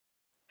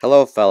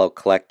Hello fellow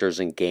collectors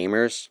and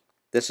gamers,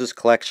 this is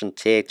collection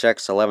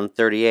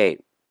THX1138.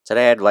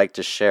 Today I'd like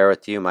to share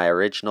with you my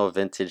original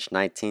vintage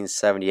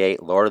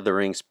 1978 Lord of the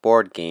Rings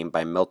board game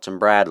by Milton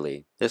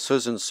Bradley. This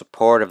was in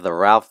support of the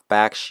Ralph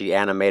Bakshi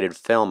animated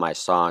film I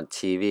saw on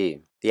TV.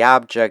 The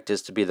object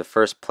is to be the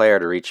first player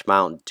to reach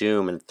Mount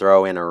Doom and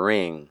throw in a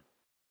ring.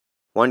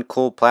 One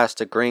cool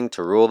plastic ring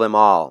to rule them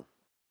all.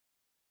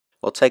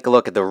 We'll take a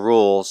look at the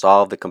rules,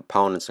 all of the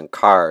components and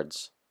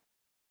cards.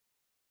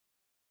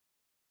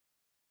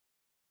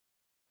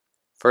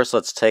 First,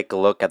 let's take a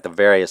look at the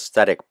very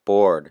aesthetic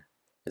board.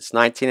 It's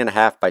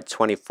 19.5 by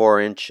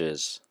 24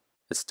 inches.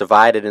 It's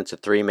divided into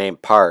three main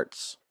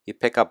parts. You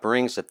pick up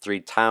rings at 3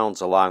 towns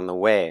along the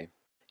way.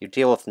 You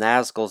deal with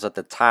Nazguls at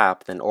the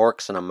top, then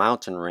Orcs in a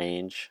mountain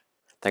range,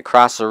 then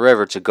cross a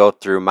river to go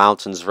through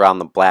mountains around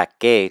the Black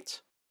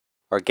Gate,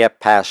 or get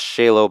past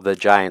Shelob the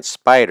Giant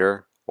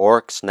Spider,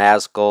 Orcs,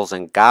 Nazguls,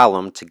 and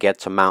Gollum to get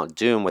to Mount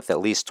Doom with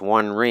at least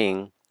one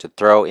ring to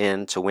throw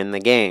in to win the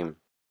game.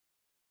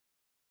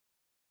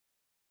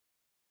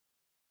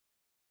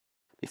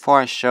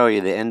 Before I show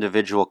you the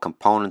individual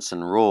components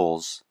and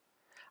rules,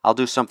 I'll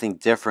do something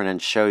different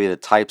and show you the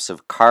types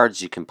of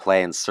cards you can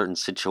play in certain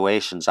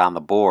situations on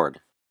the board.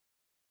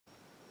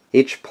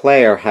 Each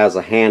player has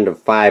a hand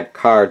of 5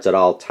 cards at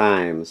all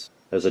times.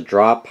 There's a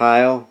draw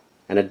pile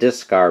and a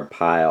discard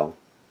pile.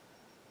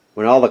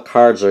 When all the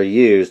cards are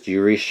used,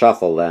 you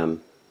reshuffle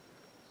them.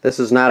 This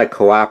is not a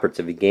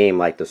cooperative game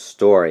like the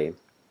story.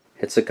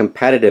 It's a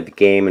competitive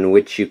game in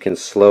which you can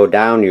slow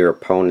down your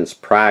opponent's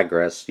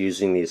progress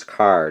using these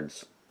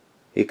cards.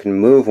 You can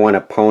move one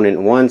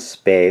opponent one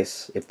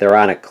space if they're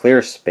on a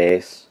clear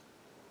space.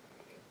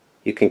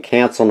 You can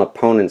cancel an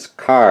opponent's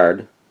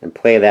card and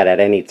play that at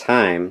any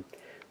time,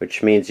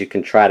 which means you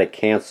can try to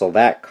cancel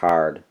that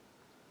card.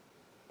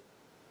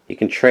 You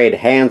can trade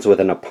hands with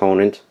an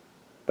opponent,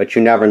 but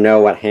you never know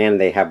what hand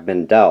they have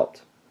been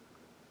dealt.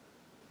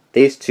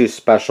 These 2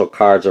 special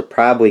cards are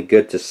probably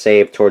good to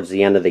save towards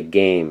the end of the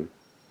game.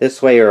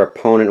 This way your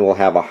opponent will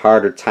have a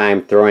harder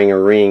time throwing a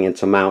ring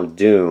into Mount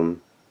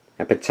Doom,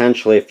 and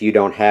potentially if you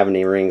don't have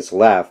any rings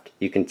left,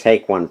 you can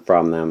take one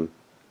from them.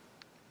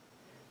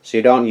 So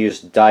you don't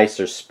use dice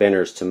or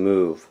spinners to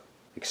move,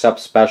 except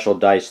special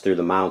dice through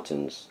the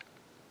mountains.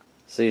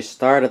 So you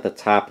start at the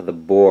top of the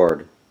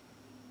board.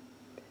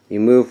 You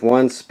move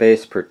 1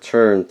 space per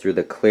turn through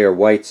the clear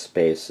white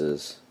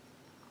spaces,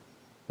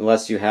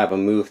 unless you have a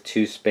move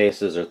 2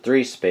 spaces or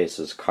 3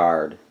 spaces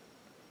card.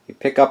 You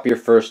pick up your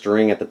first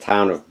ring at the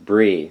town of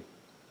Bree.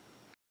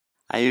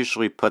 I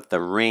usually put the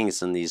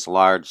rings in these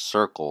large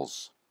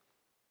circles.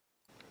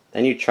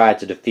 Then you try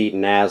to defeat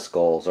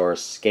Nazguls or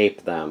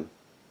escape them.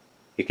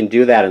 You can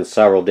do that in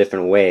several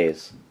different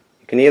ways.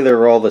 You can either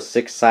roll the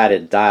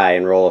 6-sided die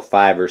and roll a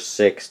 5 or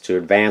 6 to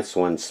advance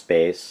 1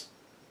 space.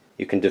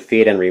 You can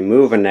defeat and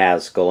remove a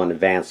Nazgul and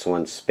advance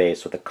 1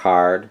 space with a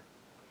card.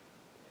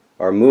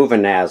 Or move a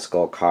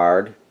Nazgul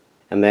card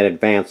and then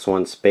advance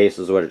 1 space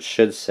is what it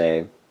should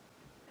say.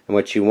 And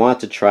what you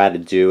want to try to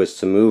do is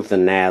to move the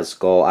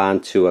Nazgul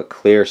onto a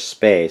clear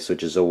space,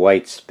 which is a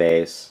white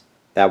space,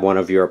 that one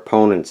of your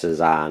opponents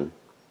is on.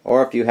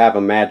 Or if you have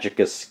a magic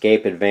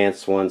escape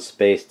advance 1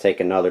 space take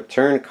another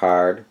turn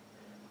card,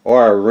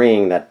 or a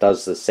ring that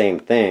does the same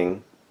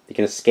thing, you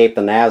can escape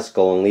the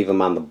Nazgul and leave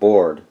him on the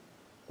board.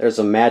 There's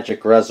a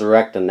magic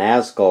resurrect a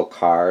Nazgul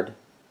card.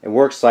 It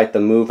works like the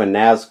move a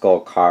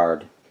Nazgul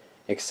card,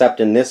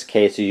 except in this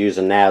case you use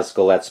a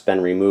Nazgul that's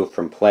been removed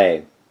from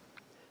play.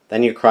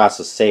 Then you cross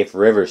a safe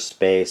river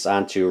space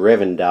onto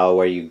Rivendell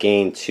where you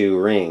gain 2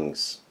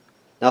 rings.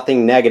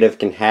 Nothing negative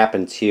can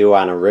happen to you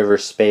on a river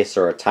space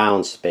or a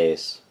town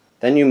space.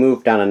 Then you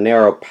move down a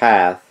narrow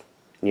path,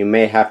 and you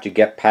may have to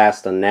get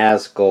past a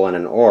Nazgul and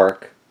an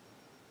Orc,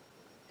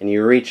 and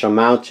you reach a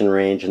mountain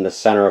range in the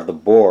center of the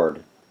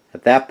board.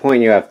 At that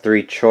point you have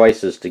 3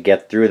 choices to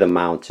get through the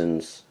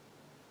mountains.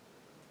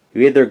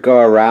 You either go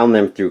around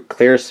them through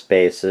clear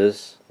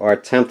spaces, or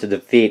attempt to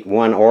defeat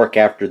one Orc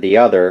after the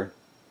other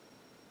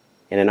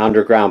in an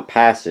underground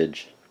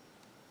passage.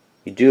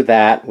 You do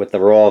that with the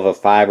roll of a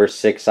 5 or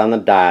 6 on the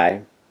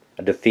die,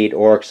 a defeat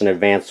Orcs and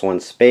advance 1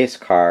 space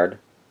card,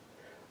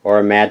 or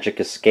a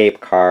magic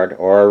escape card,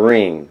 or a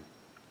ring.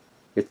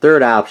 Your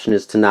third option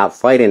is to not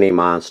fight any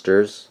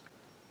monsters,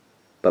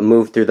 but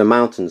move through the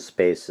mountain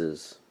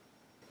spaces.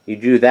 You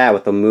do that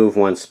with a move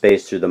 1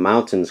 space through the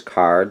mountains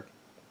card,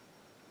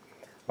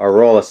 or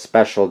roll a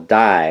special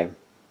die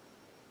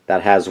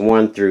that has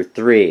 1 through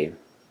 3.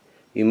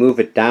 You move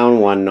it down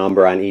 1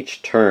 number on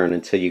each turn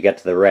until you get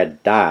to the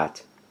red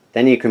dot.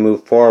 Then you can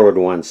move forward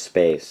 1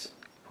 space.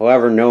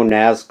 However, no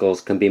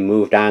Nazguls can be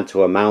moved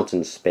onto a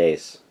mountain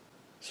space.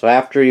 So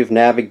after you've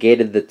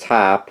navigated the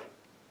top,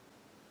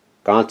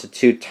 gone to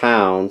 2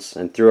 towns,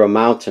 and through a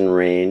mountain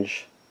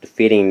range,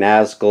 defeating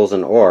Nazguls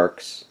and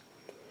Orcs,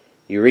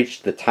 you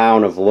reach the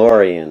town of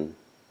Lorien.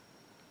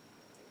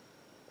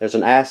 There's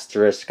an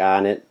asterisk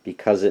on it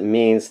because it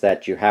means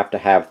that you have to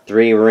have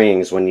 3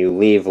 rings when you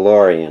leave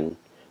Lorien,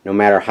 no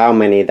matter how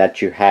many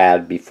that you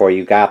had before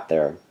you got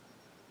there.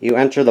 You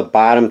enter the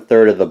bottom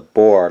third of the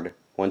board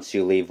once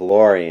you leave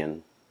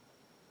Lorien.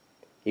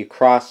 You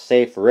cross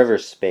safe river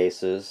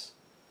spaces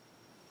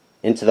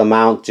into the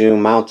Mount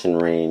Doom mountain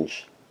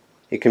range.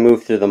 You can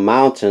move through the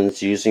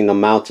mountains using the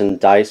mountain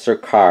dice or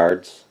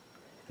cards,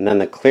 and then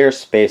the clear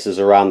spaces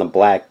around the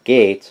Black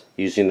Gate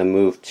using the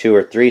move 2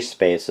 or 3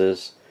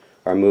 spaces,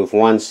 or move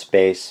 1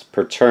 space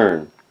per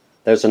turn.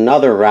 There's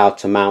another route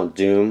to Mount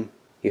Doom.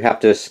 You have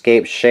to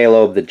escape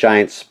Shelob the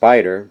Giant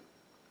Spider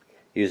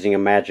using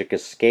a magic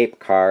escape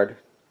card,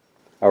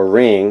 a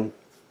ring,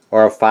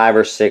 or a 5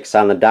 or 6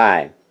 on the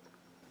die.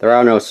 There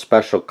are no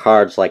special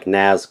cards like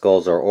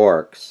Nazguls or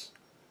Orcs,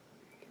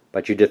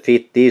 but you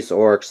defeat these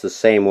Orcs the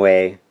same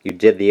way you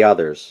did the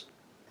others.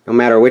 No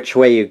matter which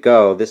way you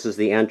go, this is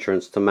the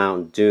entrance to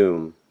Mount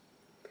Doom.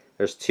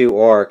 There's 2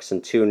 Orcs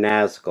and 2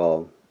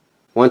 Nazgul.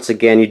 Once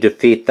again, you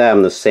defeat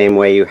them the same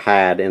way you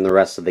had in the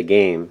rest of the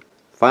game.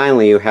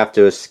 Finally, you have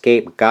to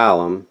escape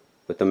Gollum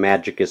with a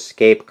magic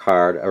escape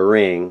card, a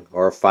ring,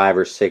 or a 5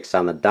 or 6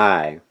 on the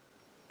die.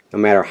 No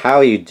matter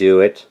how you do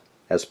it,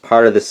 as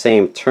part of the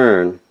same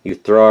turn, you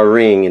throw a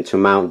ring into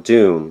Mount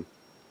Doom.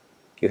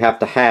 You have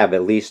to have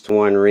at least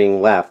 1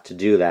 ring left to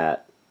do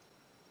that.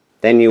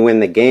 Then you win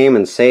the game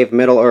and save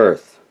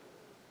Middle-earth.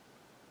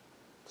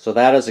 So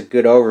that is a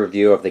good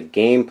overview of the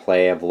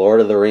gameplay of Lord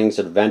of the Rings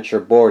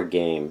Adventure board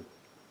game.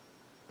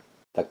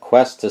 The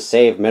quest to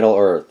save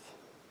Middle-earth.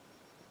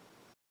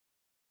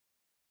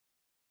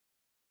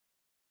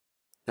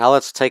 Now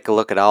let's take a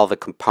look at all the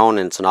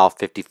components and all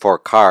 54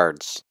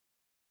 cards.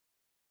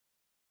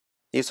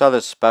 These are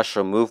the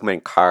special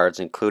movement cards,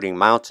 including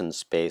mountain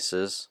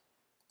spaces.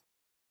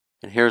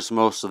 And here's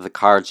most of the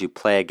cards you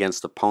play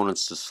against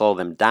opponents to slow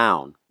them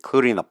down,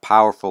 including the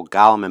powerful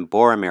Gollum and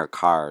Boromir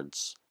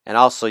cards. And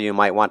also you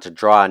might want to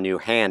draw a new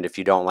hand if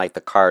you don't like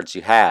the cards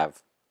you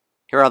have.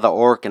 Here are the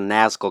Orc and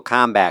Nazgul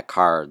combat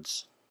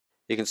cards.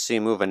 You can see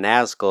Move a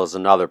Nazgul is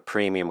another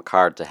premium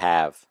card to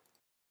have.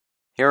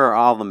 Here are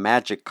all the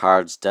magic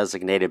cards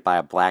designated by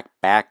a black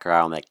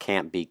background that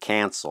can't be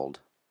cancelled.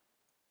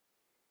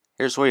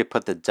 Here's where you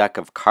put the deck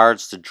of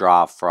cards to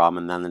draw from,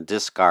 and then the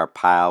discard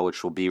pile,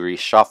 which will be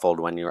reshuffled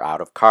when you're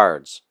out of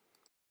cards.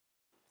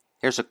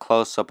 Here's a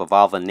close-up of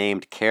all the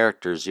named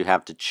characters you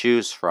have to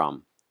choose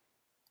from.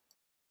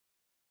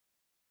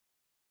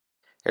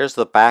 Here's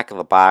the back of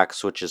the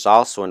box, which is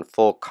also in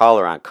full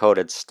color on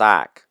coated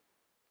stock.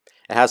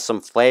 It has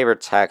some flavor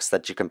text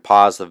that you can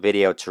pause the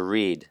video to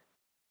read.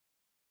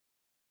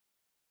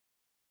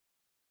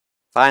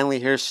 Finally,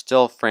 here's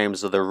still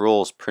frames of the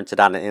rules printed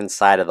on the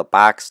inside of the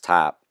box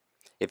top,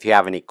 if you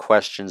have any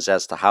questions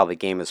as to how the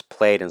game is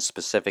played in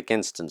specific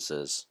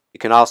instances. You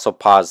can also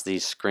pause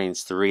these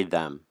screens to read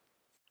them.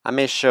 I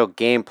may show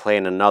gameplay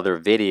in another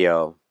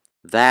video.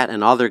 That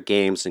and other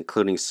games,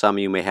 including some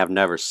you may have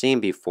never seen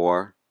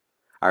before,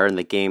 are in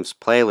the game's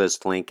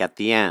playlist link at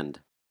the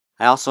end.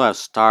 I also have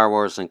Star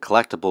Wars and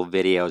collectible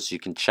videos you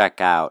can check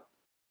out.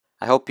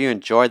 I hope you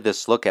enjoyed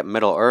this look at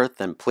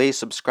Middle-earth, and please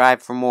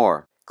subscribe for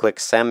more. Click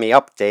send me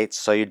updates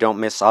so you don't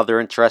miss other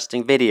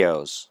interesting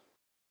videos.